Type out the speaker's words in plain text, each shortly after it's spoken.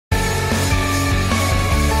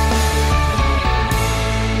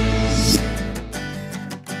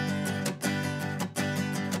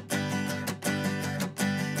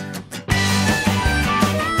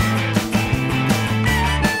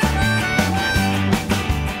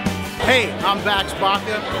Hey, I'm Vax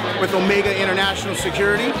Baca with Omega International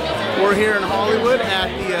Security. We're here in Hollywood at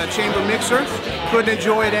the Chamber Mixer. Couldn't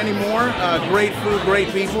enjoy it anymore. Great food, great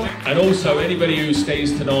people. And also, anybody who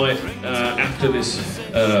stays tonight after this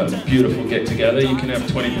beautiful get-together, you can have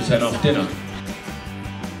 20% off dinner.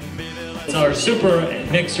 It's our super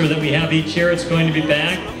mixer that we have each year. It's going to be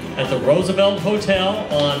back at the Roosevelt Hotel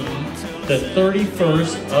on the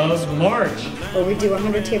 31st of March. Where we do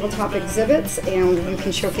 100 tabletop exhibits, and you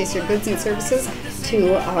can showcase your goods and services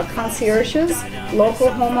to concierges, local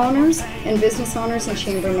homeowners, and business owners and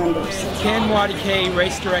chamber members. Ken Wadike,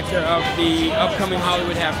 race director of the upcoming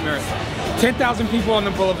Hollywood Half Marathon. 10,000 people on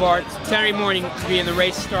the boulevard Saturday morning to be in the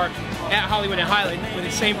race start at Hollywood and Highland, with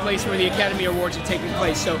the same place where the Academy Awards are taking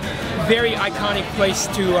place. So, very iconic place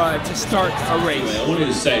to start a race. I wanted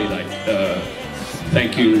to say,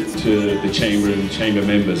 thank you to the Chamber and the Chamber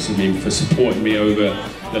members, for supporting me over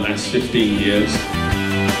the last 15 years.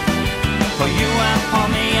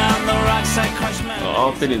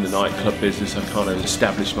 I've been in the nightclub business. I kind of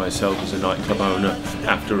established myself as a nightclub owner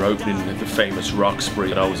after opening the famous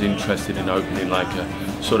Roxbury. I was interested in opening like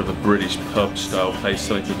a sort of a British pub style place,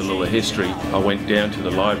 something with a little history. I went down to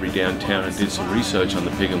the library downtown and did some research on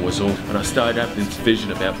the Pig and Whistle, and I started having this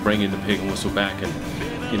vision about bringing the Pig and Whistle back, and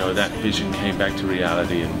you know, that vision came back to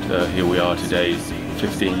reality, and here we are today,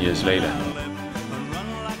 15 years later.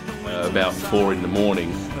 About 4 in the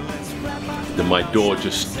morning, my door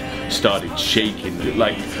just started shaking,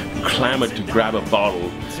 like clamored to grab a bottle,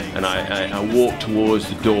 and I walked towards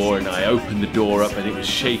the door and I opened the door up and it was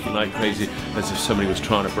shaking like crazy as if somebody was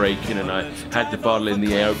trying to break in, and I had the bottle in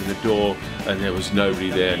the air, opened the door, and there was nobody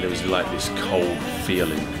there, and there was like this cold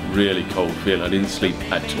feeling, really cold feeling. I didn't sleep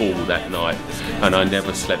at all that night, and I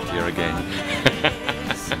never slept here again.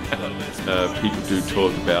 People do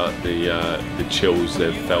talk about the chills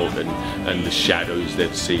they've felt and the shadows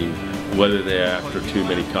they've seen. Whether they're after too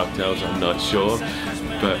many cocktails, I'm not sure,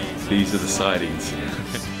 but these are the sightings.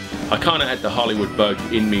 I kind of had the Hollywood bug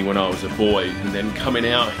in me when I was a boy, and then coming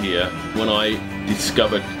out here, when I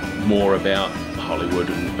discovered more about Hollywood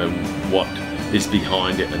and what is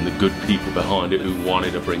behind it and the good people behind it who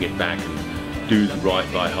wanted to bring it back and do right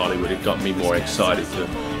by Hollywood, it got me more excited to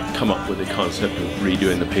come up with the concept of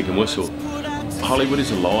redoing the Pig and Whistle. Hollywood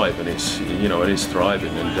is alive, and it's, you know, it is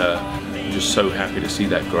thriving, and I'm just so happy to see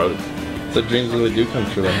that growth. The dreams really do come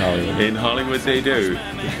true in Hollywood. In Hollywood they do.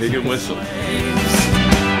 The Pig and Whistle.